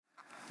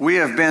We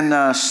have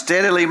been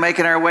steadily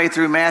making our way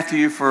through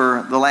Matthew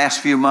for the last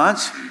few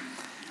months.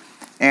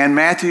 And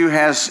Matthew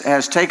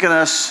has taken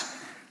us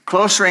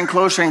closer and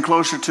closer and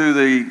closer to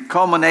the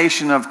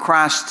culmination of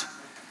Christ's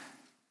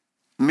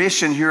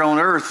mission here on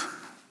earth,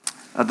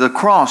 the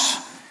cross.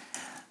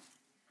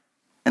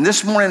 And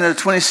this morning in the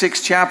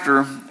 26th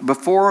chapter,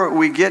 before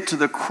we get to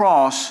the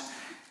cross,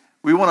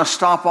 we want to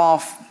stop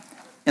off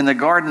in the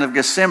Garden of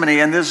Gethsemane.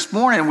 And this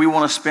morning we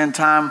want to spend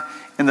time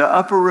in the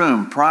upper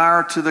room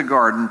prior to the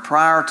garden,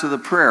 prior to the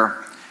prayer,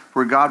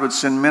 where God would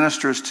send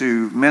ministers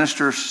to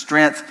minister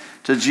strength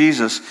to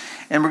Jesus.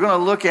 And we're going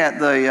to look at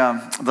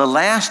the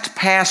last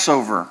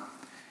Passover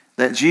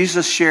that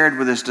Jesus shared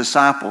with his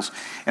disciples.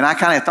 And I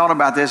kind of thought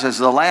about this as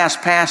the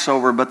last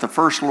Passover, but the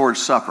first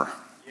Lord's Supper.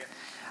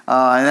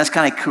 And that's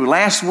kind of cool.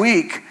 Last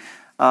week,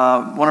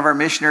 one of our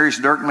missionaries,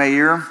 Dirk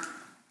Mayer,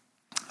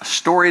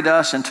 storied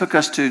us and took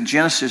us to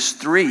Genesis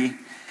 3.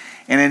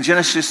 And in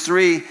Genesis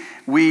 3,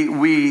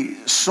 we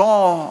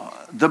saw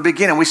the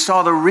beginning. We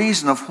saw the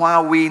reason of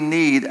why we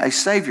need a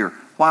Savior,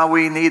 why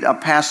we need a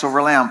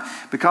Passover lamb.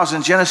 Because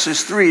in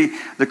Genesis 3,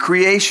 the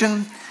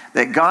creation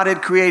that God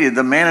had created,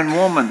 the man and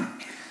woman,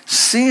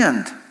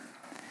 sinned.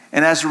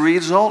 And as a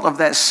result of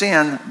that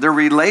sin, their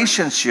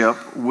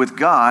relationship with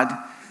God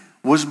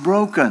was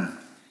broken.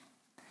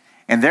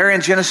 And there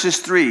in Genesis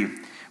 3,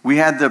 we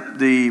had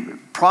the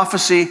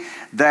prophecy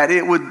that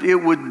it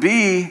would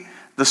be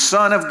the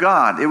Son of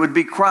God. It would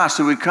be Christ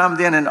who would come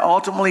then and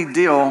ultimately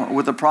deal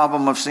with the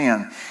problem of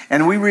sin.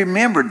 And we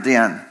remembered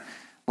then,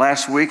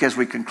 last week as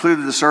we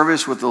concluded the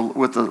service with the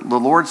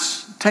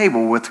Lord's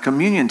table, with the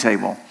communion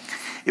table,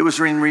 it was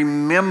in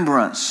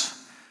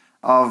remembrance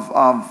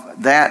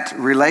of that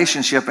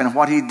relationship and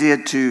what he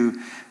did to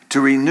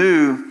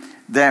renew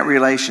that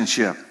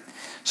relationship.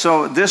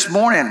 So this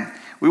morning,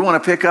 we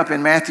want to pick up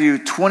in Matthew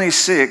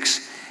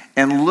 26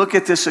 and look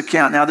at this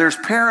account. Now, there's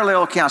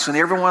parallel accounts in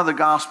every one of the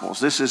Gospels.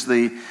 This is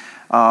the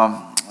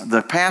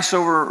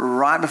Passover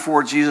right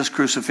before Jesus'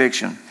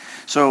 crucifixion.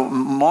 So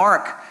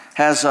Mark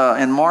has,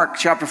 in Mark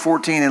chapter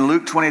 14, and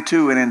Luke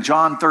 22, and in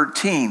John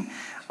 13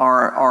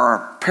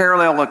 are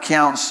parallel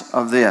accounts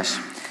of this.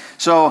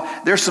 So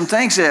there's some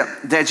things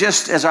that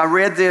just as I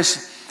read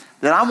this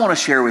that I want to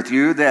share with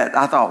you that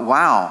I thought,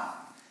 wow,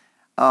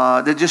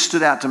 that just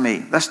stood out to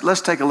me. Let's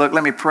take a look.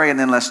 Let me pray, and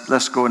then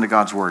let's go into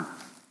God's Word.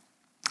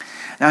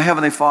 Now,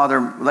 Heavenly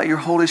Father, let your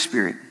Holy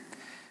Spirit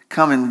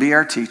come and be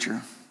our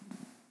teacher.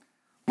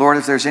 Lord,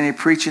 if there's any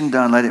preaching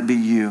done, let it be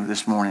you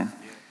this morning.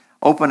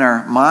 Open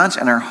our minds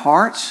and our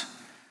hearts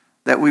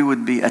that we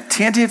would be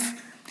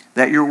attentive,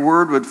 that your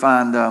word would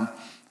find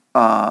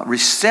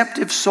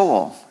receptive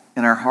soil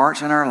in our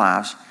hearts and our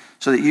lives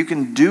so that you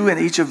can do in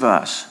each of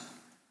us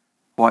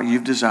what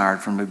you've desired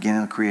from the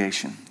beginning of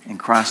creation. In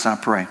Christ I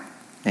pray.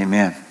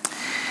 Amen.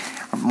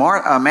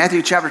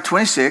 Matthew chapter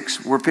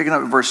 26, we're picking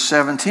up at verse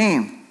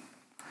 17.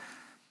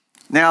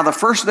 Now, the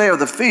first day of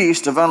the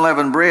feast of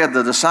unleavened bread,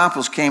 the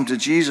disciples came to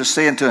Jesus,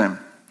 saying to him,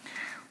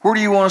 "Where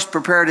do you want us to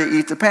prepare to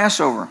eat the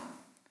Passover?"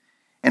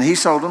 And he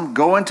told them,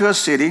 "Go into a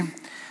city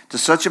to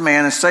such a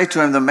man and say to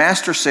him, the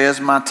master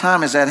says, my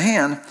time is at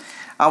hand.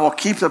 I will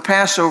keep the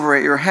Passover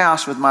at your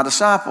house with my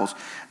disciples."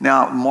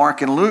 Now,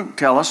 Mark and Luke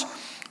tell us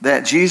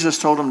that Jesus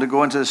told them to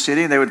go into the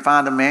city and they would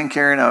find a man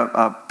carrying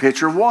a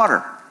pitcher of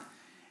water.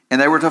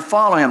 And they were to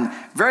follow him.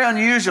 Very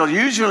unusual.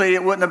 Usually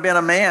it wouldn't have been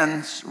a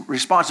man's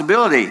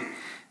responsibility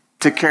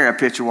to carry a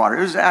pitcher of water.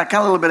 It was kind of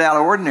a little bit out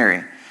of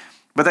ordinary.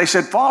 But they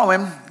said, follow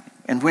him.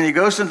 And when he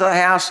goes into the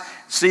house,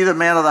 see the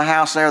man of the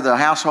house there, the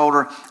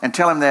householder, and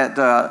tell him that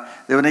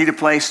they would need a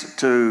place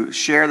to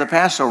share the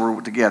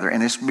Passover together.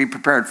 And this will be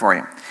prepared for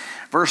him.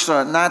 Verse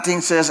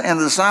 19 says, and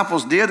the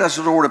disciples did as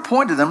the Lord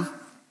appointed them.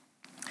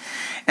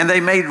 And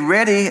they made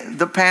ready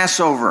the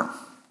Passover.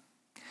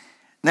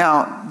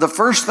 Now, the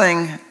first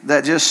thing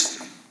that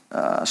just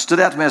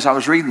stood out to me as I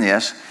was reading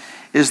this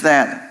is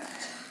that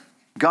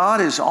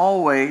God is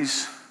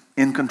always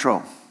in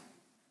control.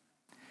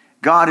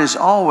 God is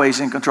always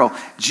in control.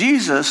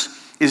 Jesus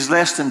is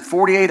less than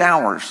 48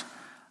 hours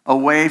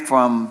away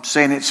from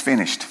saying it's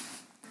finished.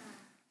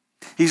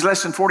 He's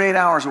less than 48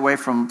 hours away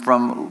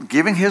from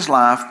giving his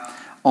life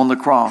on the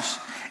cross.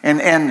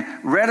 And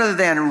rather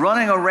than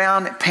running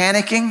around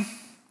panicking,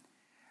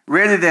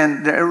 rather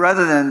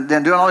than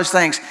doing all these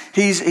things,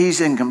 he's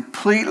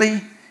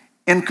completely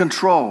in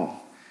control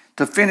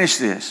to finish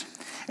this.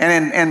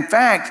 And in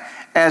fact,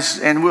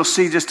 and we'll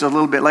see just a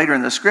little bit later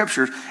in the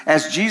scriptures,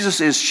 as Jesus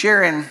is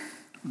sharing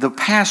the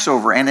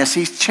Passover and as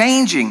he's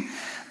changing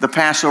the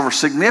Passover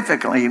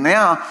significantly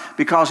now,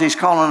 because he's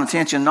calling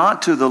attention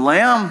not to the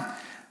lamb,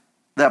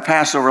 that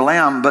Passover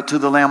lamb, but to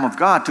the Lamb of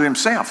God, to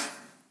himself.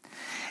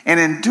 And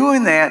in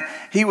doing that,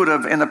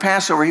 in the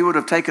Passover, he would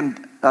have taken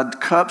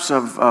cups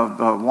of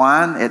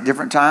wine at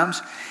different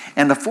times.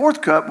 And the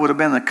fourth cup would have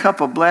been the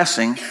cup of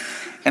blessing.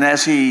 And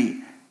as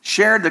he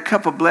shared the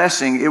cup of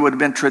blessing, it would have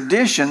been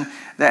tradition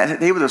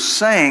that he would have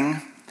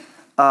sang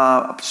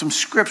some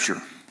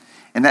scripture.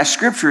 And that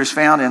scripture is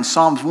found in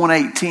Psalms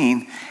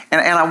 118.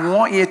 And I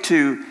want you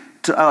to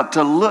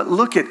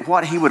look at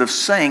what he would have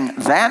sang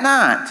that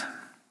night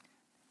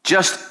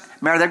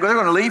They're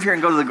going to leave here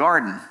and go to the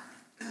garden.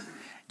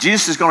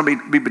 Jesus is going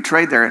to be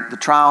betrayed there at the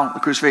trial, the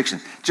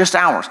crucifixion. Just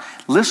hours.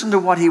 Listen to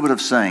what he would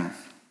have sang.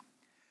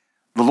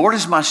 The Lord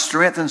is my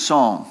strength and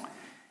song,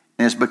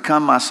 and has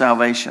become my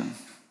salvation.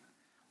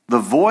 The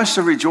voice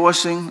of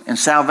rejoicing and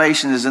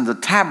salvation is in the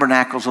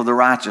tabernacles of the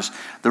righteous.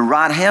 The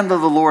right hand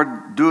of the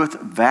Lord doeth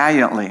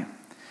valiantly.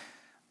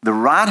 The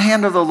right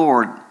hand of the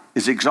Lord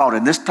is exalted.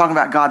 And this is talking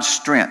about God's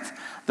strength.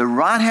 The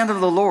right hand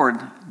of the Lord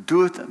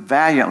doeth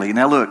valiantly.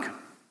 Now look,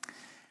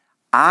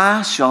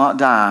 I shall not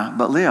die,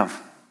 but live,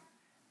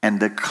 and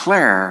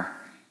declare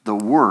the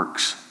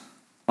works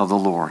of the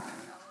Lord.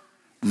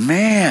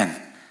 Man,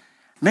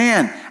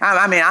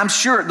 I mean, I'm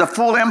sure the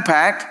full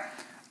impact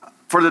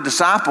for the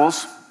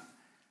disciples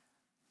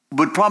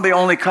would probably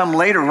only come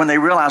later when they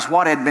realized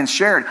what had been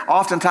shared.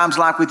 Oftentimes,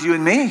 like with you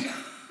and me,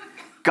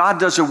 God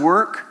does a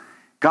work,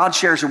 God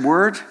shares a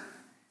word,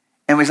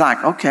 and we're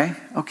like,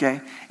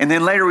 okay. And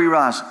then later we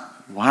realize,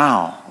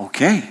 wow,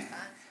 okay.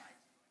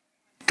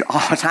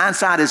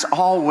 Hindsight is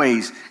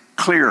always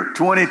clear,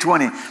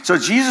 2020. So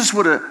Jesus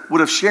would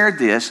have shared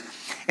this.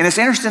 And it's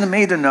interesting to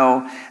me to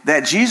know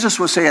that Jesus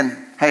was saying,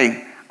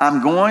 hey,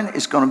 I'm going,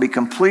 it's going to be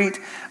complete.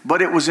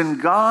 But it was in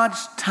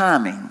God's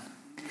timing.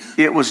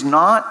 It was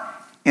not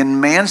in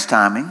man's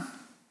timing.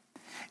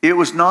 It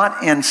was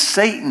not in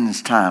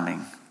Satan's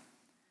timing.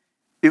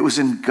 It was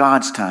in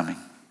God's timing.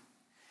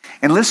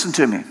 And listen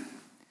to me.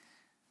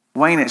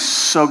 Wayne, it's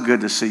so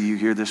good to see you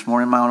here this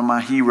morning. One of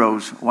my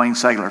heroes, Wayne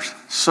Sailors.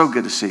 So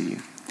good to see you.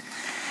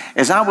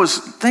 As I was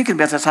thinking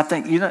about this, I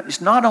think, it's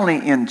not only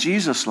in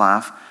Jesus'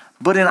 life,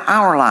 but in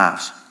our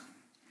lives.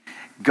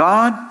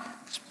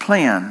 God's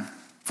plan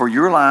for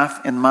your life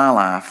and my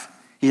life,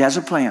 he has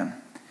a plan.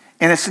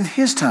 And it's in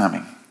his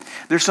timing.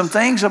 There's some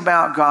things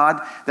about God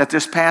that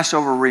this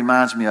Passover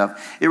reminds me of.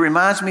 It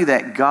reminds me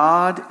that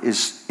God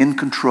is in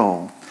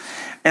control.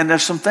 And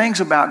there's some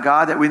things about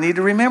God that we need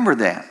to remember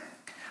that.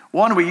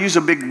 One, we use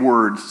a big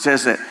word. It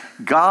says that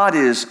God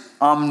is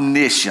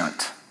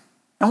omniscient.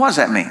 And what does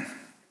that mean?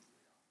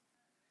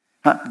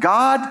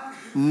 God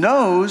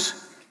knows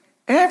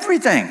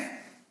everything.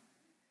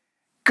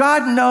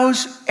 God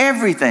knows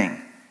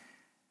everything.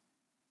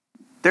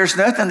 There's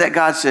nothing that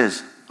God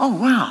says, oh,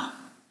 wow,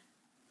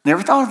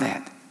 never thought of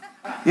that.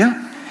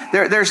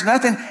 There's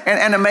nothing. And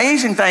an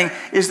amazing thing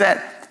is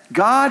that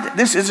God,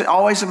 this has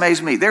always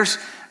amazed me.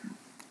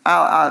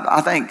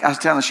 I think I was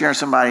telling Sharon,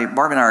 somebody,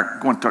 Barbie and I are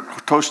going to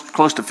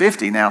close to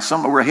 50 now.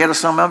 We're ahead of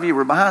some of you,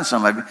 we're behind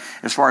some of you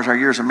as far as our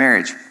years of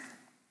marriage.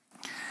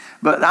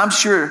 But I'm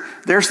sure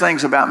there's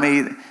things about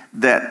me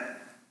that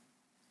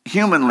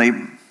humanly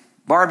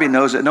Barbie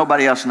knows that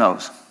nobody else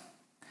knows.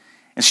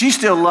 And she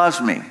still loves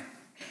me.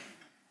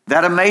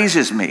 That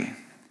amazes me.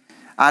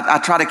 I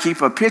try to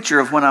keep a picture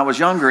of when I was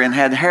younger and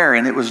had hair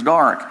and it was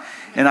dark.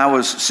 And I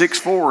was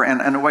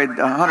 6'4" and weighed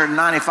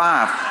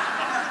 195.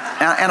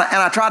 And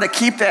I try to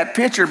keep that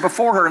picture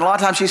before her. And a lot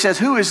of times she says,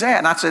 who is that?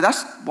 And I'd say,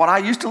 that's what I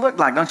used to look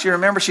like. Don't you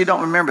remember? She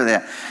don't remember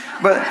that.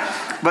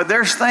 But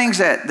there's things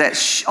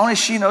that only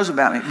she knows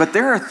about me. But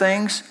there are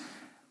things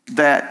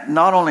that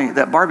not only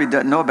that Barbie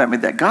doesn't know about me,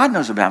 that God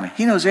knows about me.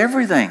 He knows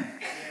everything.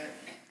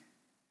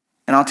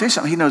 And I'll tell you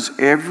something. He knows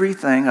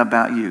everything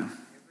about you.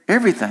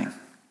 Everything.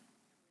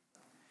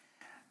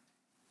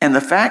 And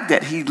the fact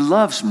that he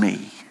loves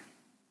me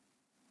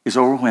is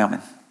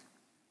overwhelming.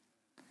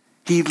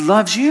 He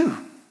loves you.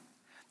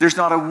 There's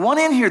not a one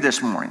in here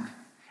this morning.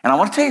 And I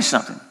want to tell you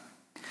something.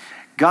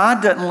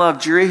 God doesn't love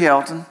Jerry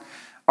Helton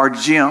or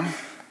Jim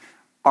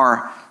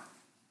or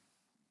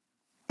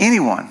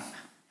anyone.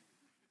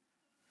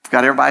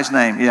 Got everybody's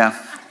name. Yeah.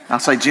 I'll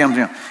say Jim.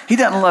 He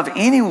doesn't love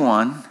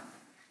anyone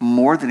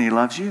more than he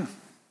loves you.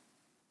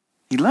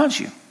 He loves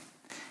you.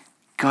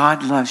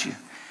 God loves you.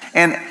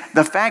 And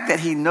the fact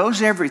that he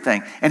knows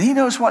everything, and he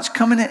knows what's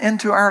coming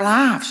into our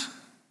lives.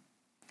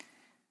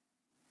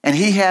 And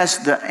he has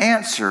the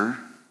answer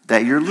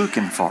that you're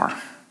looking for.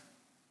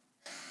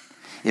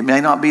 It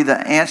may not be the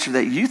answer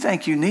that you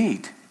think you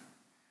need.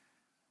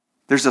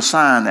 There's a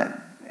sign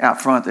that out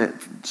front that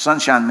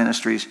Sunshine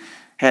Ministries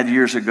had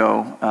years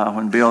ago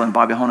when Bill and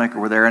Bobby Honecker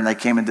were there, and they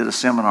came and did a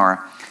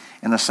seminar.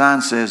 And the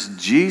sign says,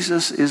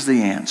 Jesus is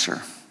the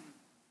answer.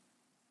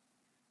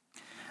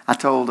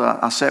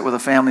 I sat with a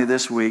family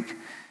this week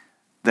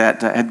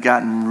that had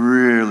gotten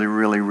really,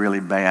 really,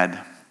 really bad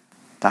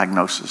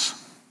diagnosis,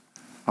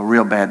 a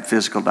real bad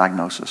physical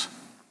diagnosis.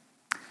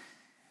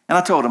 And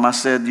I told them, I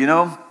said,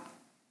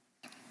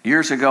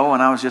 years ago when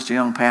I was just a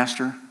young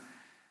pastor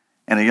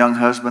and a young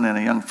husband and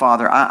a young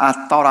father,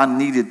 I thought I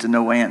needed to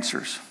know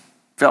answers.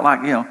 Felt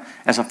like,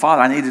 as a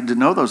father, I needed to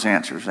know those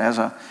answers. As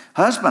a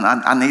husband,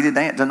 I needed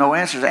to know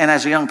answers. And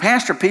as a young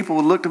pastor, people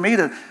would look to me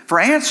for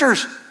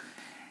answers.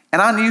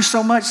 And I knew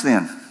so much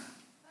then.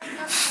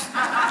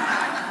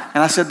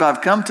 And I said, but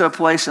I've come to a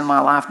place in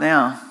my life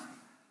now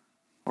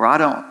where I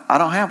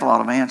don't have a lot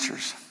of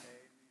answers.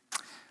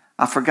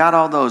 I forgot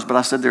all those, but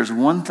I said, there's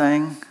one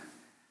thing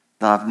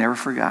that I've never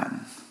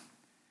forgotten.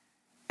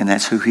 And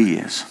that's who he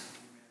is.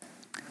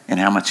 And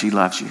how much he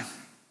loves you.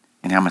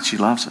 And how much he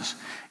loves us.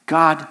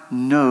 God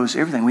knows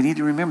everything. We need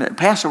to remember that.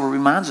 Passover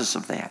reminds us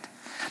of that.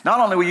 Not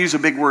only we use a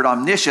big word,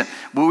 omniscient,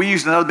 but we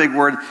use another big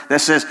word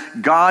that says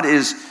God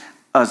is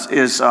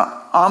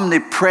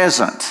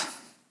omnipresent.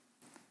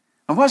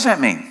 And what does that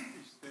mean?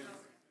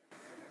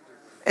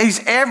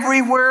 He's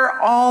everywhere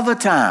all the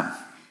time.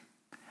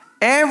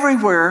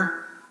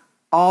 Everywhere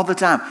all the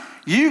time.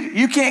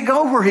 You can't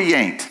go where he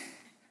ain't.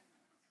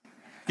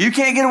 You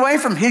can't get away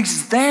from him.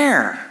 He's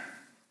there.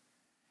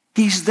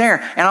 He's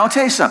there. And I'll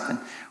tell you something.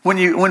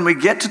 When we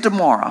get to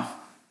tomorrow,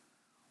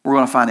 we're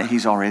going to find that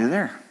he's already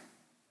there.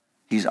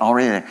 He's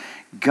already there.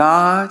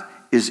 God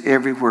is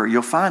everywhere.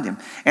 You'll find him.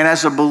 And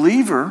as a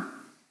believer,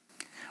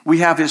 we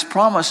have his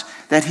promise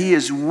that he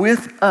is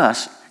with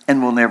us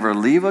and will never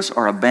leave us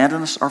or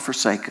abandon us or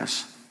forsake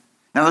us.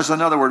 Now, there's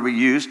another word we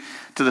use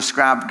to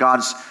describe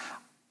God's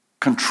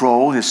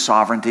control, his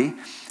sovereignty.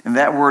 And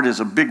that word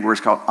is a big word.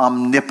 It's called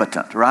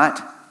omnipotent, right?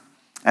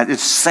 And it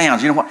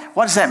sounds, you know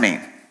what does that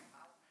mean?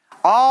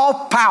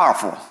 All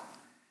powerful.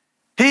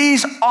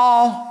 He's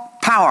all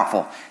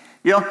powerful.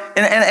 You know,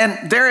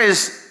 and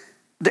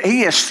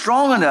he is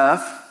strong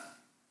enough.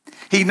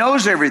 He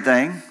knows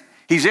everything.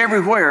 He's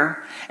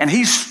everywhere. And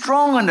he's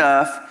strong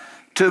enough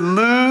to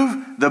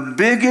move the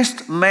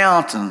biggest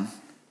mountain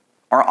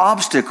or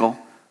obstacle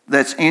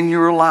that's in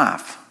your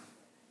life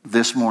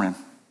this morning.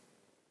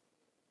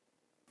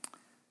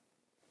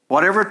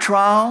 Whatever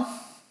trial,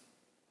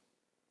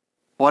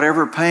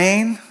 whatever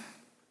pain,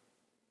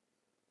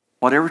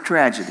 whatever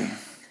tragedy,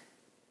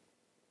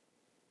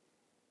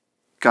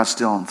 God's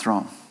still on the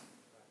throne.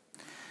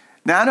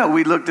 Now, I know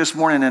we looked this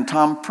morning and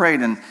Tom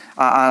prayed, and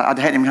I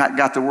hadn't even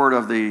got the word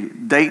of the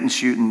Dayton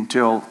shooting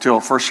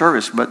till first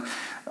service, but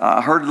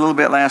I heard a little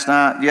bit last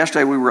night.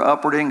 Yesterday we were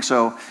upwarding,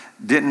 so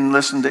didn't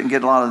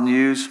get a lot of the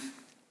news.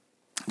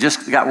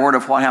 Just got word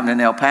of what happened in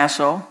El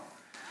Paso.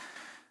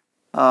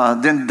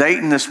 Then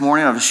Dayton this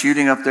morning, of a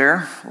shooting up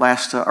there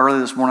early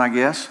this morning, I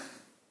guess.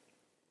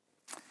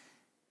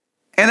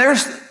 And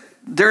there's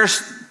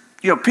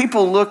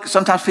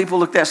sometimes people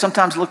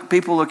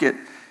look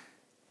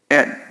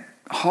at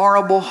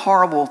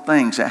horrible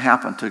things that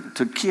happen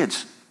to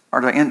kids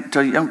or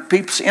to young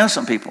people,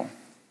 innocent people.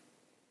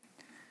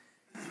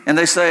 And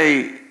they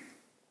say,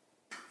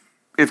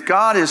 if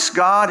God is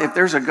God, if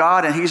there's a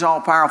God and he's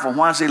all powerful,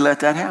 why does he let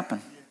that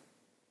happen?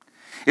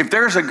 If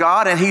there's a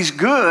God and he's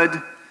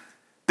good,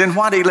 then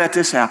why did he let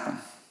this happen?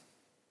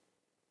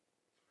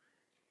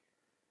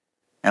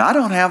 And I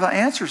don't have the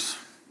answers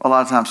a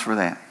lot of times for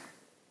that.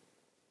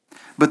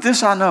 But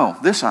this I know.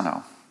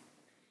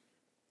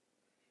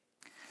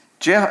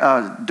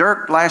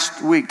 Dirk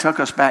last week took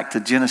us back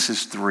to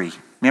Genesis 3.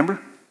 Remember?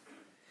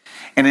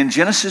 And in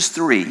Genesis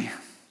 3,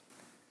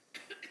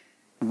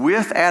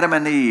 with Adam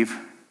and Eve,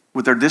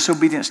 with their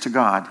disobedience to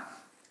God,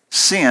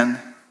 sin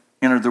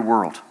entered the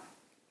world.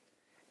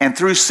 And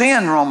through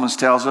sin, Romans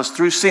tells us,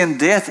 through sin,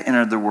 death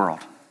entered the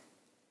world.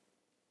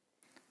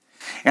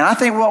 And I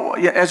think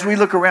as we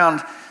look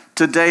around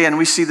today and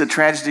we see the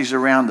tragedies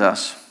around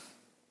us,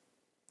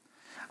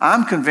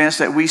 I'm convinced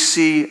that we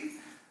see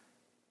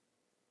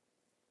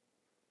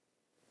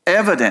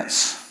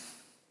evidence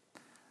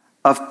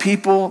of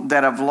people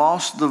that have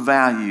lost the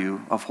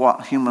value of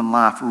what human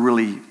life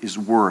really is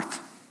worth.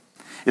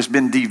 It's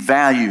been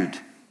devalued.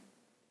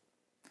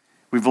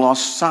 We've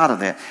lost sight of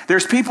that.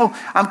 There's people,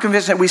 I'm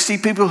convinced that we see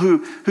people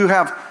who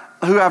have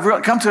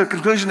really come to a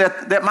conclusion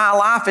that my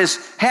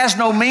life has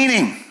no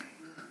meaning.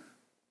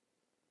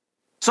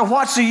 So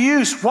what's the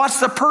use? What's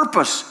the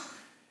purpose?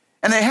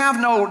 And they have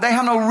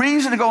no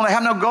reason to go on. They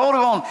have no goal to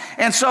go on.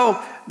 And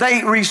so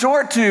they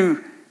resort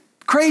to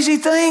crazy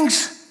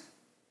things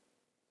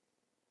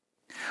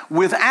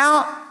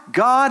without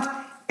God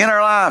in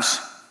our lives.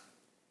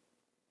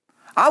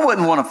 I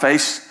wouldn't want to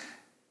face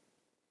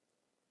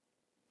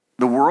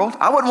the world.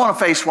 I wouldn't want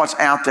to face what's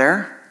out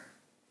there.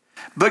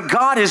 But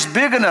God is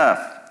big enough.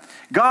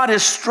 God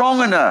is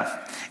strong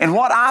enough. And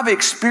what I've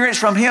experienced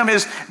from him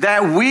is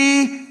that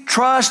we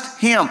trust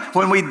him.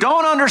 When we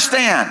don't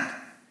understand,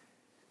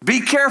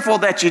 be careful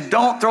that you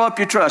don't throw up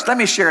your trust. Let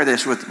me share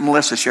this with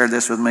Melissa. Shared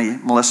this with me,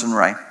 Melissa and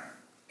Ray.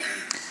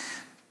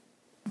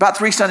 About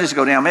 3 Sundays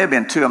ago now, may have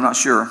been 2, I'm not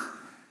sure.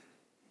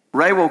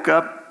 Ray woke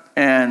up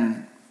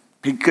and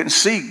he couldn't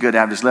see good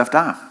out of his left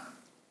eye.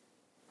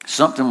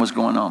 Something was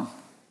going on.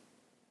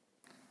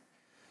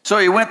 So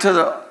he went to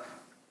the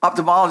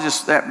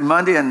ophthalmologist that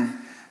Monday and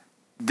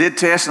did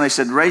tests, and they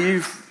said,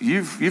 Ray,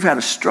 you've had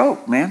a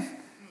stroke, man.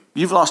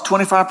 You've lost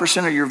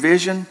 25% of your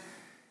vision.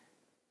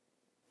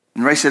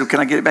 And Ray said, can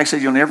I get it back? He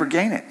said, you'll never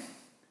gain it.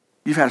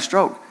 You've had a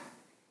stroke.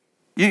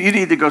 You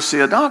need to go see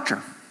a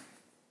doctor.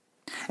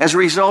 As a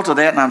result of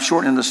that, and I'm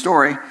shortening the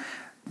story,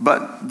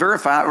 but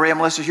verify, Ray and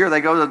Melissa here,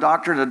 they go to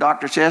the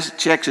doctor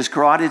checks his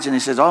carotids, and he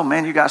says, oh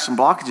man, you got some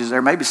blockages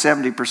there, maybe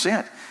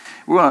 70%.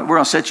 We're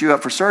going to set you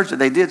up for surgery.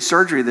 They did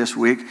surgery this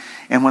week,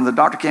 and when the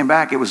doctor came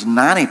back, it was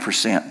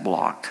 90%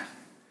 blocked.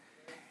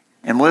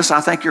 And Melissa,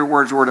 I think your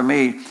words were to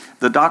me,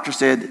 the doctor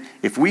said,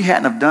 if we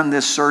hadn't have done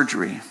this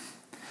surgery,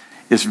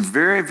 it's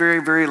very,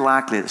 very, very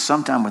likely that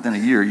sometime within a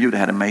year, you'd have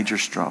had a major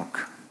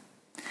stroke.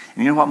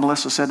 And you know what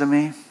Melissa said to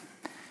me?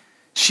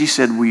 She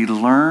said, we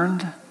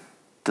learned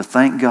to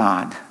thank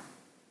God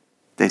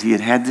that he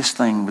had had this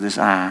thing with his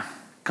eye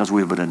because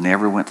we would have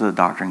never went to the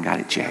doctor and got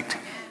it checked.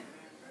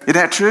 Isn't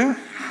that true?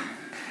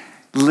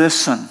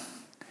 Listen,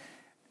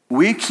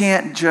 we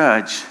can't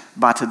judge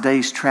by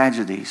today's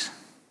tragedies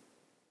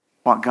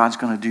what God's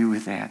going to do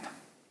with that.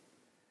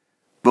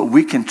 But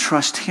we can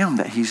trust him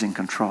that he's in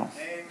control.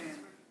 Amen.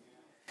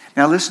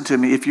 Now listen to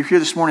me. If you're here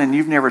this morning and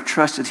you've never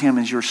trusted him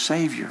as your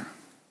Savior,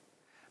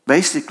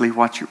 basically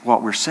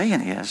what we're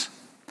saying is,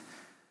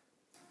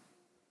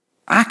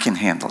 I can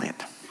handle it.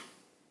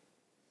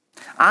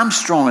 I'm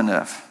strong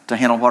enough to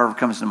handle whatever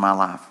comes into my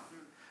life.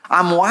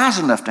 I'm wise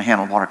enough to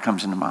handle whatever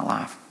comes into my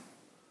life.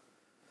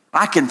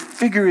 I can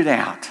figure it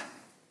out.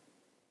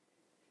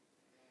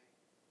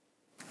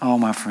 Oh,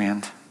 my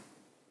friend.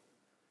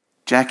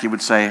 Jackie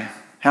would say,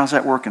 how's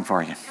that working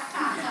for you?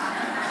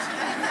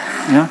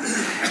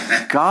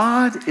 Yeah?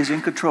 God is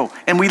in control.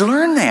 And we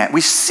learn that.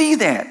 We see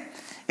that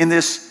in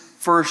this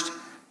first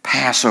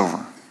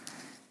Passover.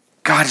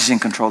 God is in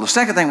control. The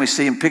second thing we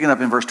see, and picking up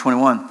in verse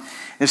 21,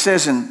 it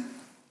says, and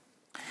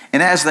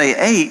as they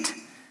ate,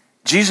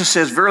 Jesus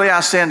says, verily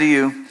I say unto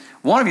you,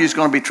 one of you is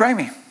going to betray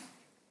me.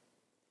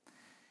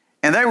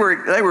 And they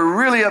were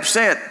really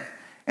upset.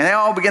 And they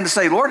all began to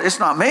say, Lord, it's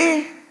not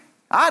me.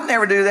 I'd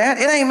never do that.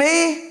 It ain't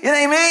me. It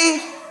ain't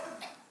me.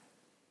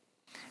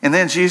 And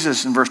then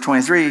Jesus, in verse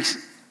 23,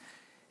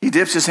 he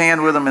dips his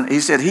hand with them. And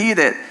he said, he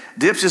that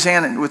dips his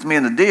hand with me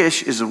in the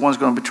dish is the one who's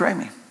going to betray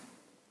me.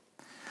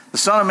 The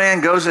Son of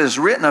Man goes as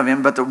written of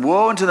him, but the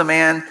woe unto the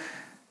man by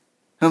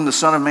whom the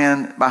Son of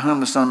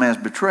Man is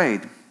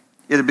betrayed.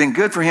 It had been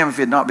good for him if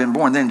he had not been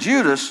born. Then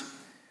Judas,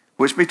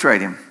 which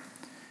betrayed him,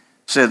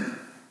 said,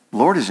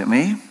 Lord, is it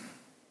me?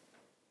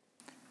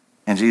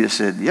 And Jesus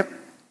said, yep.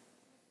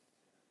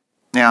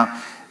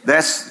 Now,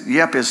 that's,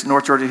 yep, is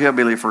North Georgia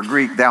Hillbilly for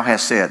Greek, thou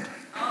hast said.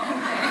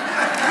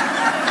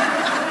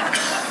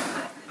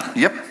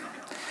 Yep.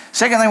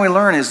 Second thing we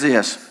learn is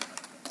this.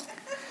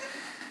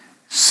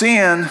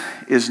 Sin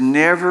is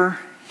never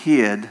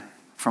hid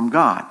from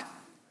God.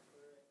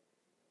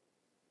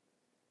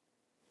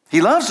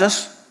 He loves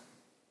us,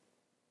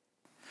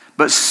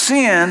 but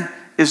sin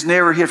is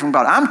never hid from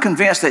God. I'm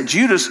convinced that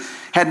Judas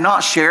had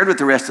not shared with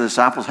the rest of the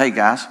disciples, hey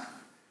guys,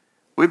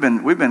 we've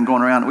been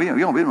going around, we've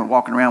been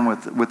walking around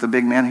with the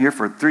big man here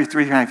for three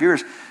and a half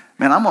years.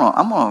 Man, I'm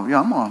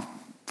gonna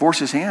force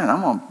his hand.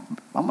 I'm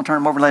gonna turn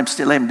him over and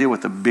let him deal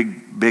with the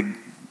big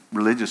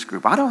religious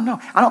group. I don't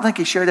know. I don't think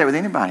he shared that with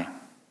anybody.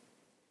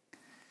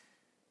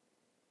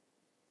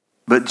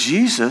 But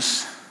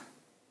Jesus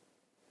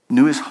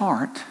knew his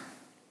heart.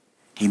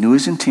 He knew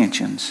his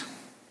intentions,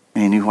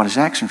 and he knew what his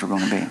actions were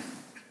going to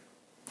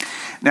be.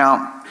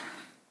 Now,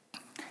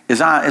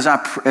 as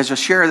I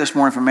share this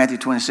morning from Matthew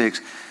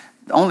 26,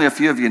 only a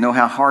few of you know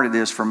how hard it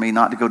is for me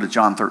not to go to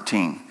John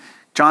 13.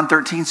 John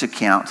 13's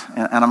account,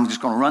 and I'm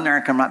just going to run there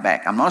and come right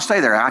back. I'm not going to stay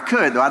there. I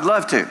could, though I'd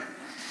love to.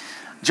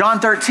 John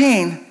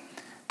 13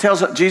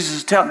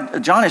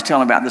 John is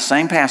telling about the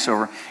same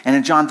Passover, and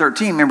in John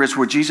 13, remember, it's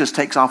where Jesus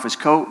takes off his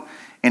coat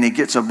and he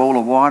gets a bowl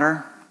of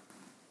water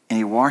and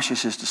he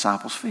washes his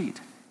disciples' feet.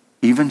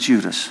 Even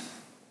Judas.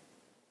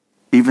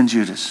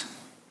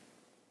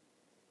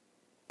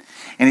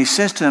 And he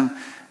says to him,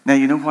 now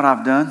you know what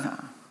I've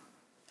done?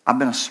 I've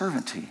been a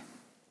servant to you.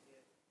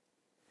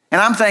 And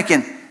I'm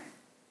thinking,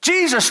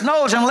 Jesus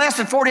knows in less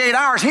than 48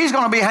 hours he's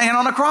going to be hanging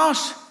on the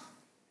cross.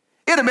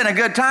 It'd have been a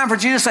good time for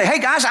Jesus to say, hey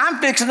guys, I'm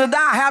fixing to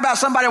die. How about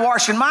somebody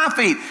washing my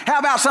feet? How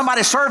about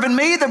somebody serving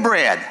me the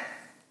bread?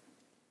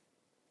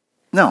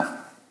 No.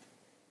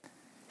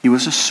 He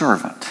was a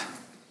servant.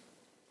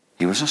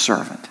 He was a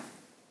servant.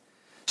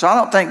 So I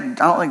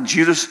don't think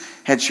Judas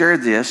had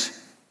shared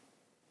this,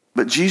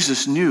 but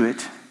Jesus knew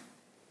it,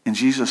 and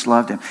Jesus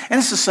loved him. And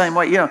it's the same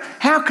way,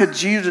 how could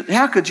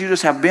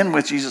Judas have been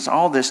with Jesus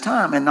all this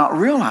time and not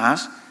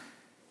realize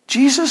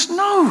Jesus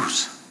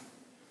knows?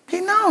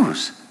 He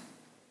knows.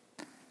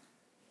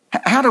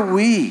 How do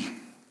we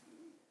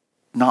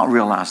not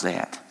realize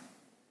that?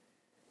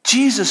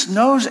 Jesus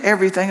knows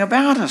everything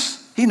about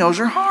us. He knows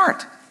our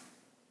heart.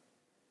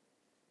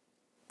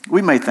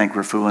 We may think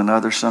we're fooling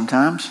others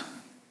sometimes.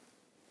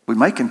 We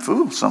may can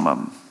fool some of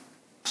them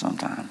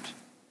sometimes.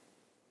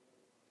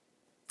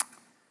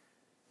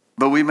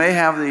 But we may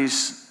have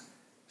these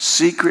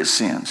secret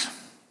sins.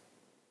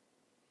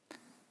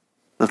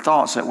 The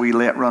thoughts that we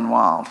let run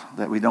wild,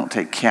 that we don't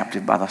take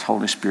captive by the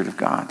Holy Spirit of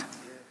God.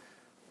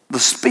 The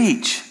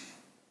speech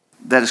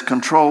that is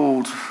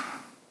controlled,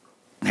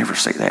 never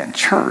say that in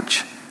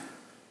church.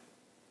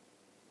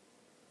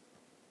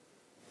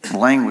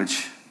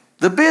 Language.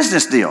 The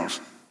business deals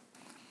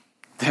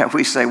that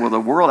we say, well, the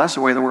world, that's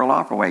the way the world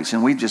operates.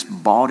 And we just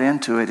bought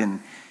into it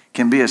and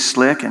can be as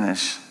slick and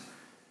as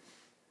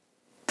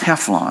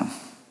Teflon.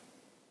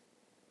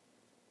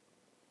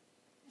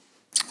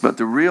 But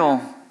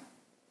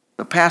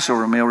the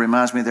Passover meal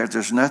reminds me that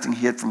there's nothing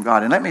hid from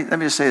God. And let me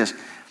just say this.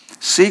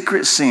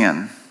 Secret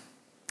sin,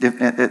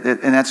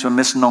 and that's a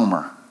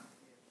misnomer.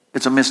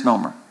 It's a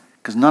misnomer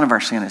because none of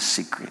our sin is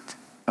secret,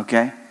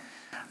 okay?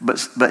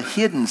 but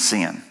hidden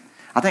sin.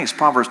 I think it's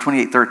Proverbs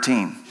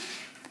 28:13.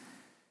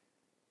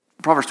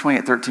 Proverbs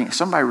 28:13.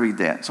 Somebody read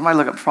that. Somebody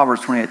look up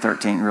Proverbs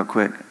 28:13 real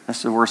quick.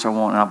 That's the verse I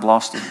want, and I've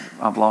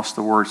lost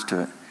the words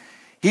to it.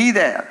 He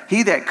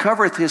that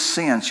covereth his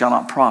sin shall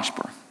not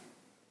prosper.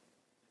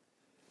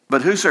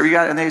 But whosoever, you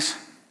got it, Denise?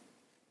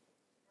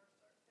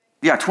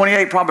 Yeah,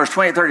 Proverbs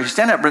 28:30.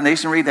 Stand up,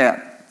 Denise, and read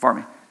that for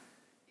me.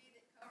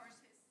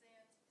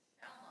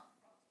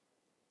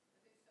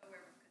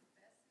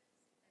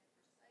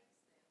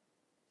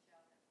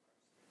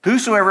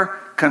 Whosoever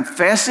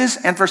confesses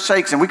and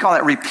forsakes them. We call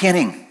that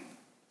repenting.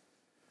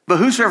 But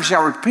whosoever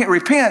shall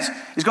repent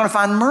is going to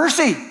find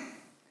mercy.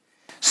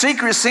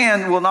 Secret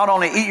sin will not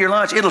only eat your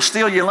lunch, it'll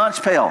steal your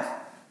lunch pail.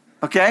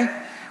 Okay?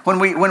 When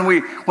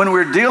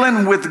we're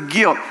dealing with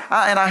guilt,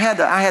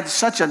 it's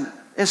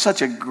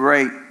such a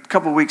great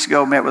couple of weeks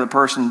ago, met with a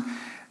person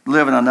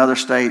living in another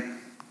state,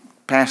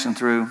 passing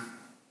through,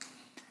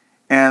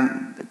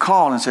 and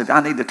called and said,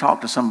 I need to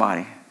talk to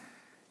somebody.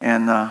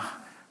 And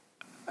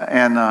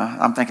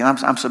I'm thinking,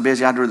 I'm so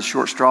busy, I drew the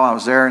short straw. I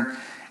was there,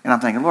 and I'm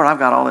thinking, Lord, I've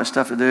got all this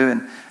stuff to do.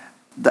 And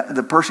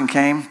the person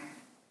came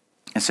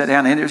and sat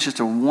down, and it was just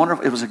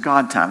it was a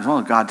God time. It was one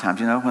of the God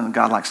times, when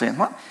God likes saying,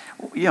 what?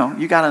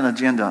 You got an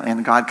agenda.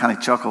 And God kind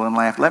of chuckled and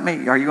laughed.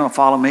 Are you going to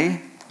follow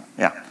me?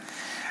 Yeah.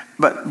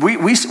 But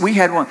we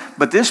had one.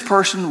 But this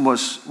person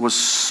was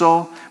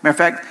so, matter of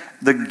fact,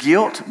 the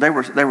guilt, they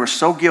were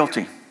so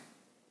guilty.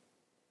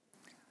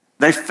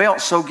 They felt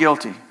so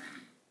guilty.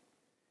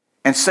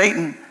 And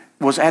Satan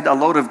had a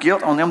load of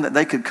guilt on them that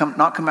they could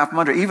not come out from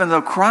under, even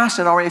though Christ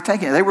had already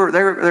taken it. They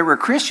were a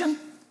Christian.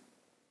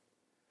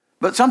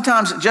 But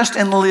sometimes just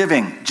in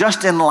living,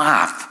 just in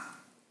life,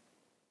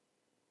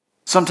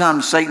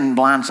 sometimes Satan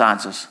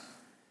blindsides us.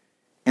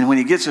 And when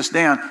he gets us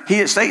down,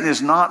 Satan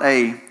is not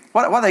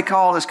what they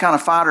call this kind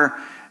of fighter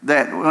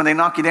that when they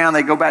knock you down,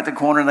 they go back to the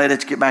corner and they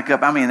let you get back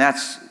up. I mean,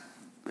 that's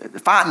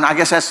fighting. I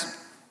guess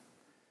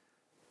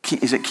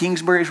is it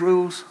Kingsbury's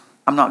rules?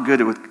 I'm not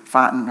good with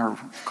fighting or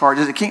cards.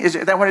 Is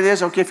that what it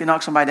is? Okay, if you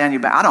knock somebody down, you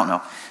back. I don't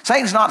know.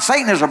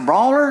 Satan is a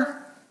brawler.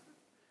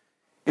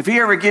 If he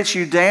ever gets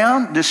you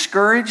down,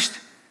 discouraged,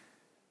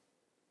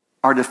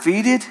 or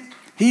defeated,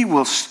 he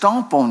will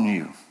stomp on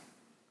you.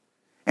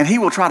 And he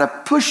will try to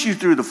push you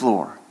through the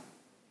floor.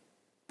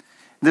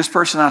 This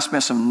person and I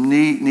spent some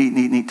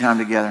neat time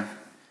together.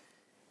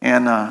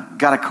 And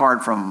got a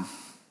card from him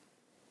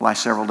the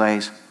last several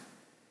days.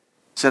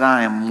 Said,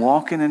 I am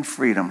walking in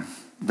freedom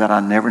that I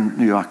never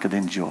knew I could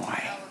enjoy.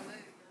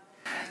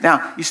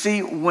 Now, you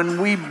see,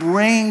 when we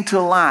bring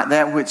to light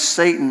that which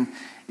Satan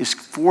is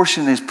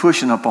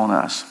pushing upon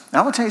us. Now,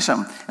 I'm going to tell you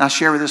something, and I'll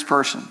share with this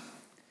person.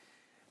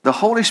 The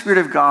Holy Spirit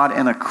of God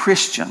and a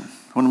Christian,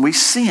 when we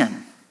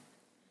sin,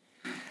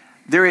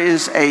 there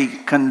is a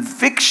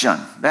conviction.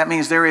 That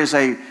means there is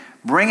a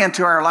bringing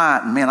to our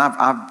light. Man,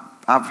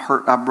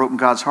 I've broken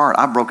God's heart.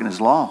 I've broken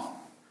His law.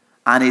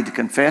 I need to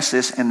confess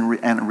this and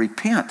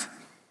repent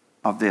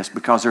of this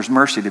because there's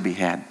mercy to be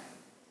had.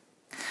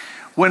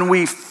 When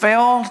we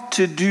fail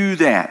to do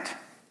that,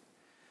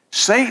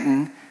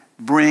 Satan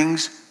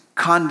brings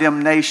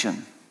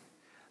condemnation.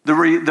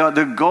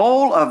 The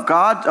goal of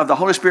God, of the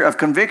Holy Spirit, of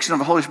conviction of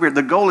the Holy Spirit,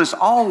 the goal is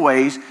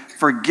always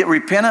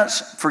repentance,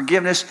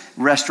 forgiveness,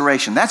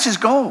 restoration. That's his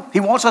goal. He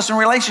wants us in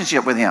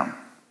relationship with him.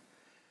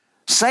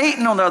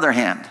 Satan, on the other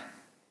hand,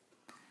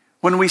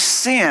 when we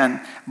sin,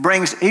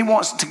 he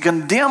wants to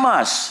condemn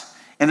us.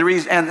 And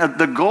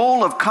the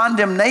goal of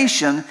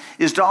condemnation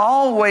is to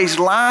always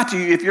lie to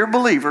you, if you're a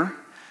believer,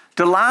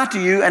 to lie to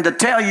you and to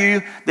tell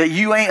you that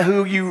you ain't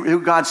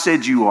who God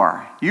said you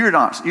are. You're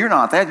not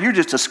that. You're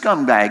just a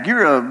scumbag.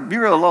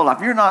 You're a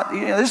lowlife. You're not.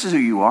 This is who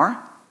you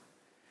are.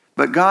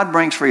 But God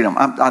brings freedom.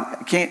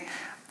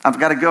 I've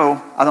got to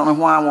go. I don't know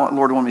why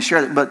Lord want me to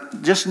share that,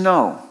 but just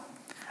know,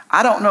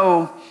 I don't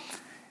know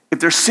if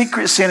there's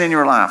secret sin in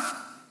your life.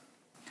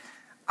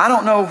 I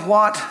don't know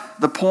what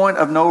the point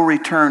of no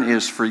return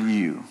is for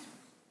you.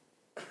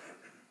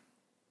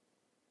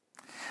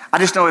 I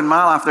just know in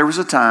my life there was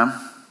a time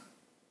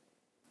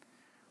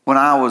when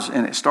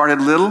and it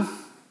started little,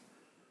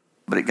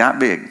 but it got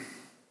big.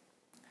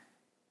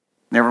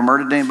 Never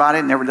murdered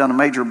anybody, never done a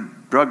major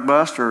drug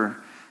bust or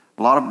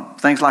a lot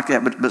of things like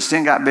that, but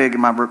sin got big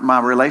and my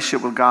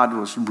relationship with God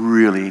was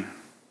really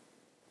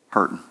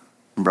hurting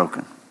and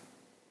broken.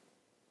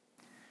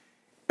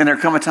 And there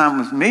come a time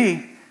with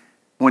me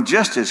when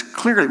just as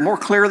clearly, more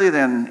clearly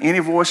than any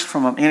voice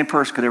from any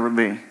person could ever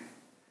be,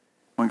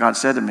 when God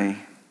said to me,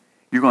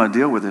 you're going to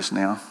deal with this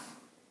now,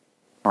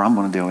 or I'm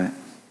going to deal with it.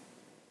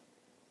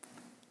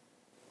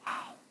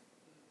 Wow.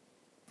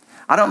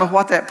 I don't know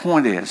what that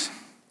point is,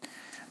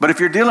 but if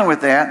you're dealing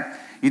with that,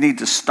 you need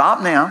to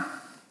stop now.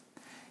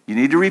 You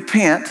need to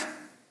repent.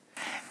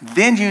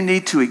 Then you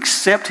need to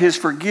accept his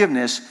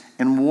forgiveness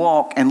and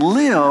walk and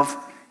live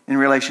in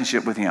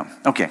relationship with him.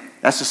 Okay,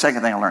 that's the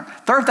second thing I learned.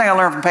 Third thing I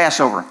learned from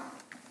Passover.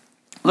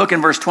 Look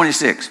in verse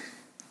 26.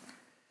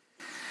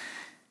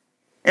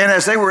 And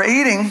as they were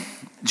eating,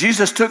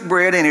 Jesus took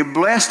bread and he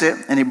blessed it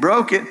and he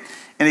broke it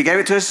and he gave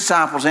it to his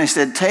disciples and he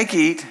said, take,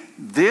 eat.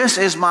 this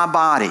is my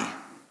body.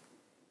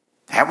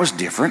 That was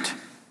different.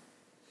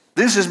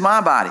 This is my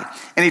body.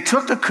 And he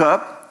took the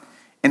cup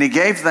and he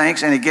gave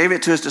thanks and he gave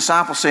it to his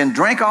disciples saying,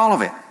 drink all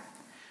of it.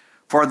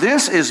 For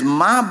this is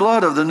my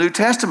blood of the New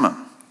Testament,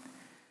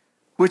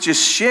 which is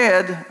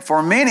shed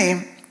for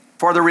many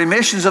for the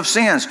remissions of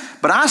sins.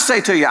 But I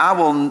say to you,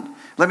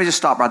 let me just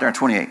stop right there at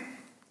 28.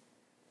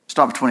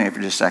 Stop at 28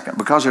 for just a second,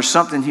 because there's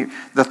something here.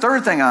 The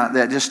third thing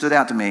that just stood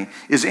out to me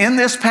is in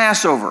this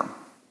Passover,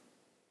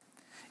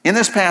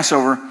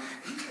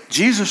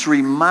 Jesus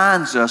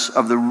reminds us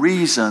of the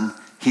reason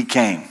he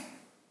came.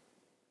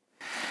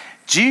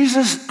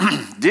 Jesus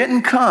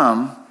didn't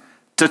come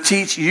to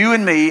teach you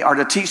and me or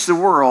to teach the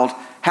world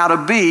how to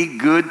be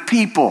good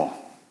people.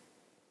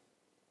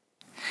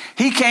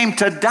 He came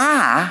to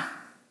die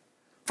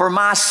for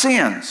my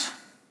sins.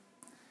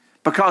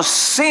 Because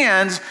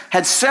sins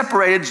had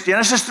separated,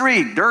 Genesis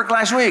 3, Dirk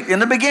last week, in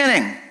the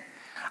beginning.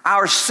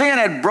 Our sin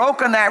had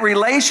broken that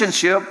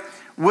relationship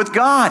with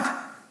God.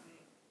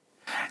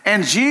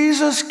 And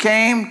Jesus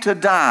came to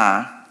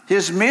die.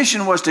 His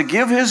mission was to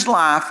give his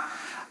life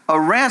a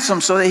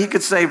ransom so that he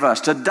could save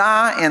us, to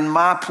die in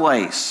my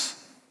place.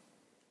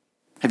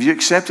 Have you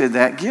accepted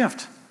that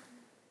gift?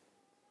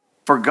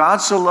 For God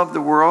so loved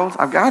the world,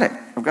 I've got it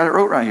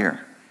wrote right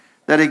here,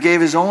 that he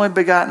gave his only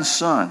begotten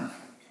Son,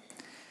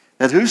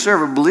 that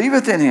whosoever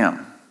believeth in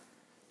him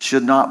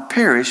should not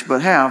perish,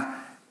 but have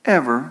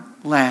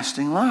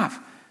everlasting life.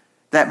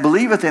 That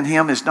believeth in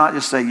him is not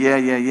just say,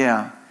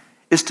 yeah.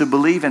 It's to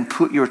believe and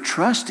put your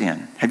trust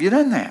in. Have you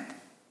done that?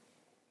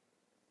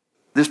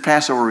 This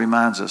Passover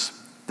reminds us,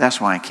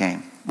 that's why I came.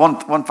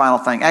 One final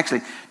thing.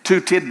 Actually,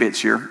 2 tidbits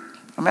here.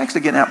 I'm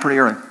actually getting out pretty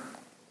early.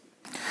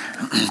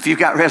 If you've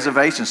got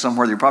reservations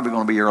somewhere, you're probably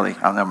going to be early.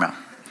 Oh, never mind.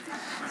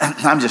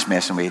 I'm just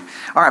messing with you.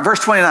 All right, verse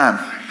 29.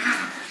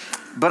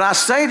 But I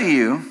say to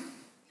you,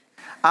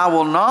 I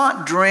will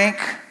not drink,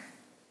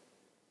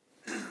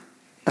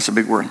 that's a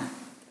big word,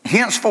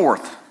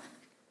 henceforth.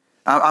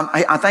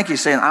 I think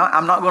he's saying,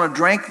 I'm not going to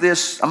drink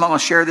this, I'm not going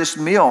to share this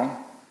meal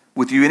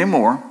with you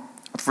anymore,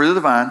 the fruit of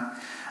the vine,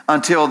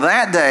 until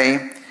that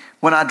day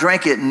when I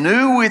drink it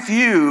new with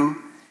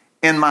you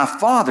in my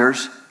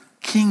Father's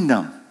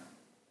kingdom.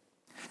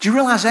 Do you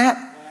realize that?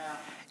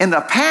 Yeah. In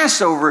the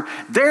Passover,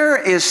 there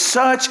is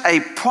such a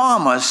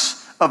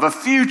promise of a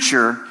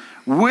future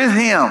with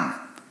him,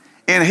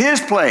 in his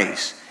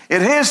place,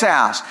 in his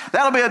house.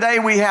 That'll be a day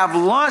we have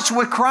lunch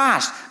with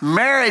Christ,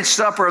 marriage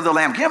supper of the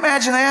Lamb. Can you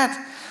imagine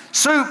that?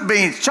 Soup,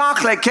 beans,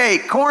 chocolate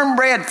cake,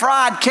 cornbread,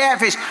 fried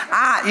catfish.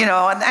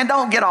 And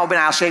don't get all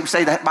bent out of shape and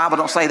say that Bible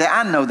don't say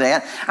that. I know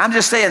that. I'm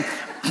just saying,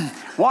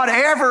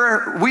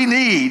 whatever we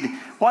need,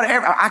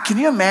 can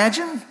you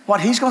imagine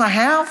what he's going to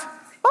have?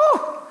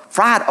 Oh,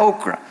 fried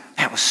okra.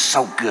 That was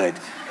so good.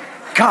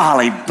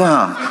 Golly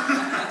bum.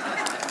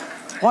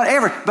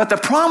 Whatever. But the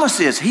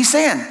promise is, he's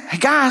saying, hey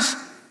guys,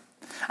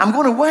 I'm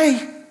going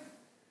away.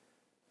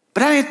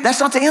 But that's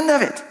not the end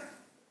of it.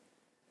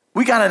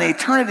 We got an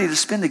eternity to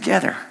spend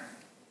together.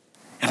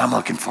 And I'm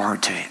looking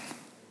forward to it.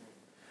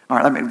 All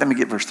right, let me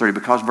get verse 30,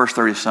 because verse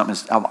 30 is something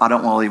I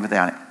don't want to leave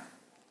without it.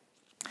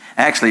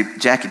 Actually,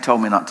 Jackie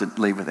told me not to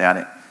leave without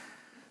it.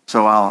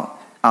 So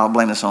I'll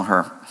blame this on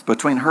her.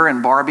 Between her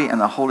and Barbie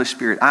and the Holy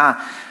Spirit,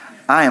 I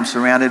am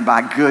surrounded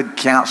by good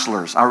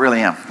counselors. I really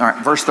am. All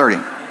right, verse 30.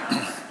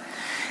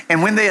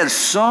 And when they had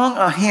sung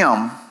a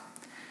hymn,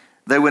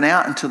 they went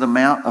out into the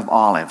Mount of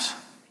Olives.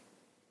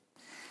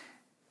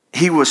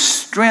 He was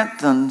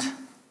strengthened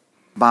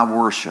by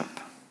worship.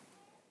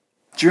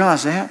 Do you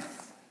realize that?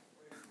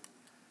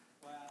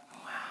 Wow.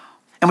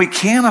 And we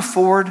can't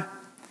afford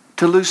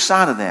to lose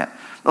sight of that.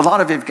 A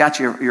lot of you have got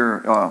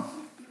your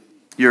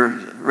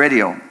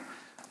radio.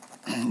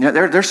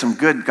 There's some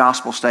good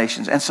gospel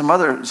stations, and some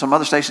other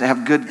stations that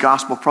have good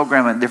gospel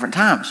programming at different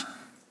times.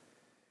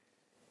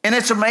 And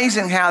it's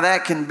amazing how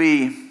that can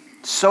be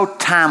so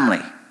timely.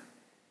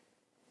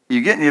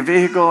 You get in your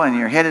vehicle and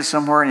you're headed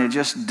somewhere and you're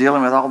just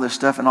dealing with all this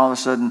stuff, and all of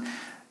a sudden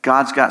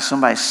God's got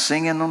somebody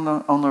singing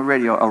on the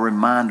radio a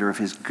reminder of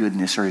his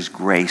goodness or his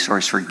grace or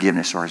his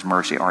forgiveness or his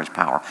mercy or his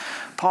power.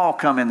 Paul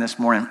come in this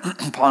morning,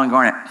 Paul and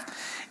Garnet,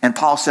 and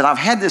Paul said, I've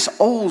had this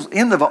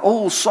end of an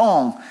old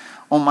song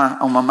on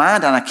my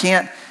mind, and I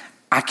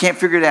can't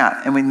figure it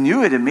out. And we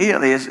knew it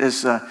immediately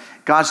as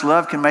God's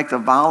love can make the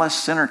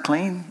vilest sinner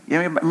clean. You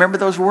remember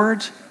those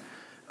words?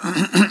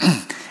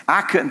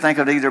 I couldn't think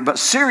of it either, but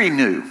Siri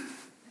knew.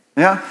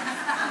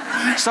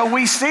 Yeah? So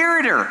we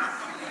Siri'd her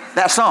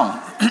that song.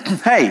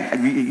 Hey,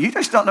 you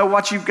just don't know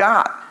what you've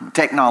got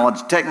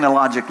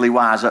technologically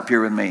wise up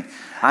here with me.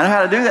 I know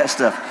how to do that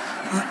stuff.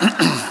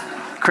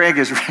 Craig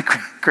is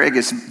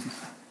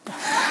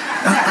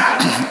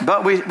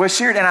but we're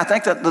Siri'd, and I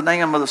think that the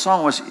name of the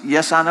song was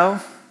Yes, I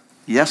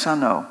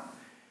Know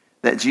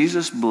that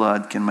Jesus'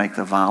 blood can make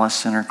the vilest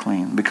sinner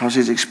clean, because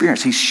his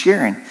experience, he's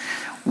sharing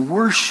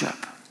worship.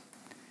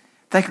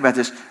 Think about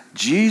this.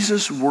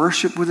 Jesus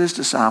worshiped with his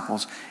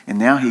disciples, and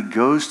now he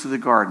goes to the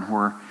garden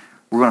where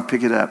we're going to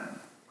pick it up.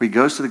 He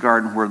goes to the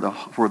garden where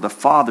the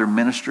Father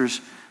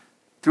ministers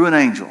through an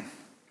angel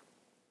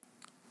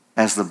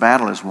as the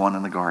battle is won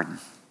in the garden.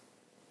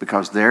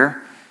 Because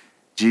there,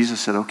 Jesus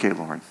said, okay,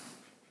 Lord,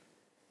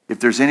 if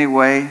there's any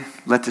way,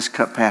 let this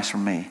cup pass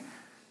from me.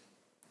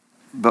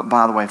 But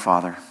by the way,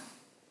 Father,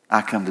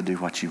 I come to do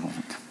what you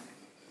want,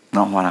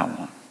 not what I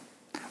want.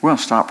 We're going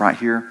to stop right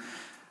here.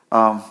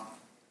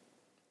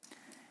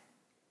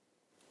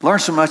 Learn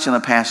so much in the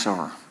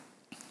Passover.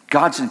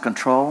 God's in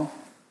control.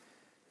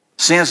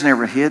 Sin's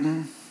never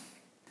hidden.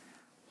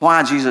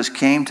 Why Jesus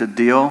came to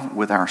deal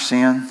with our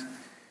sin.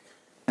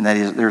 And that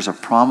is, there's a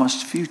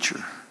promised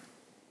future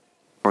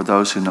for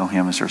those who know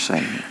Him as their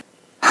Savior.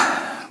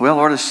 Well,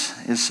 Lord,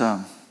 it's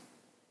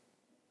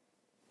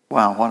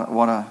wow,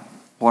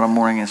 what a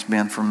morning it's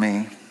been for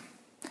me.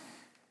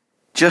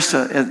 Just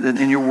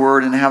in your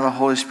word, and have the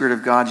Holy Spirit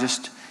of God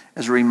just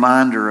as a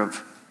reminder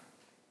of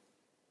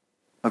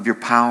your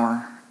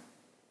power,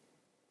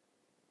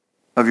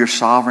 of your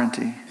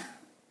sovereignty,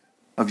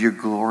 of your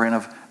glory,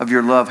 and of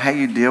your love, how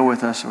you deal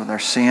with us with our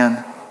sin,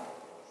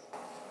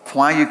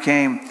 why you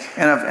came,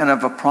 and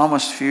of a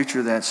promised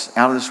future that's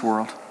out of this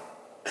world.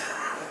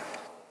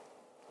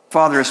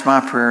 Father, it's my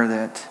prayer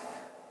that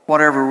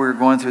whatever we're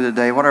going through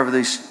today, whatever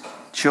these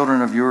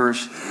children of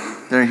yours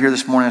that are here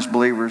this morning as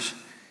believers,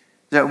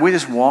 that we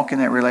just walk in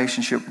that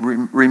relationship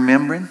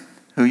remembering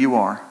who you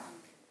are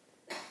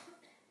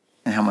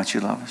and how much you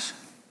love us.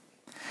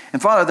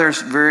 And Father,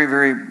 there's very,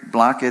 very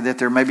likely that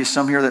there may be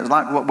some here that's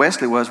like what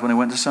Wesley was when he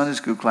went to Sunday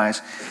school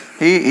class.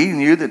 He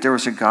knew that there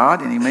was a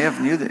God, and he may have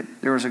knew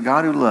that there was a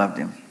God who loved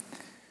him.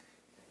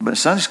 But in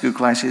Sunday school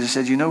class, he just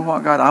said, you know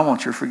what, God, I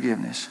want your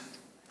forgiveness.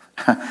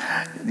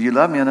 You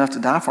love me enough to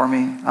die for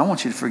me. I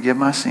want you to forgive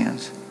my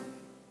sins.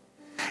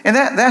 And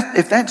that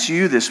if that's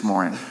you this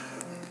morning,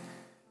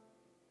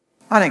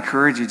 I'd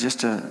encourage you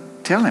just to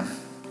tell him.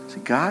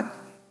 Say, God,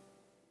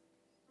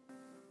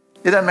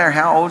 it doesn't matter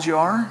how old you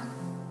are.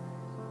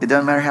 It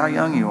doesn't matter how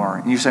young you are.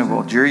 And you say,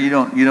 well, Jerry, you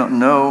don't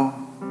know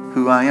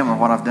who I am or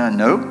what I've done.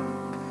 Nope.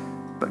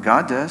 But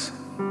God does.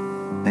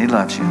 And He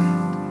loves you.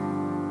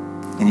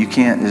 And you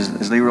can't,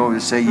 as Leroy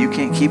would say, you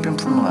can't keep Him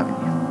from loving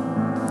you.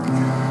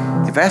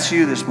 If that's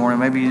you this morning,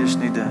 maybe you just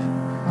need to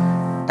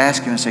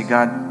ask Him and say,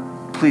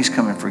 God, please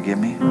come and forgive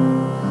me.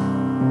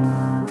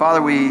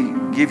 Father, we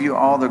give you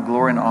all the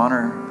glory and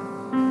honor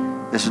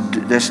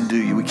that's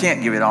due you. We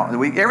can't give it all.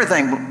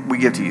 Everything we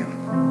give to you.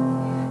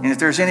 And if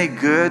there's any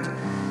good,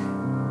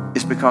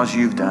 it's because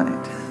you've done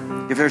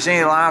it. If there's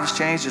any lives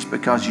changed, it's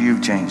because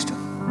you've changed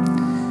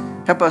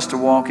them. Help us to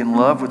walk in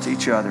love with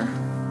each other,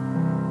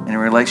 in a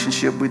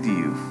relationship with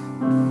you.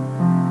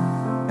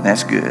 And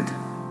that's good.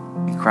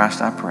 In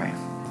Christ I pray.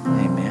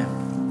 Amen.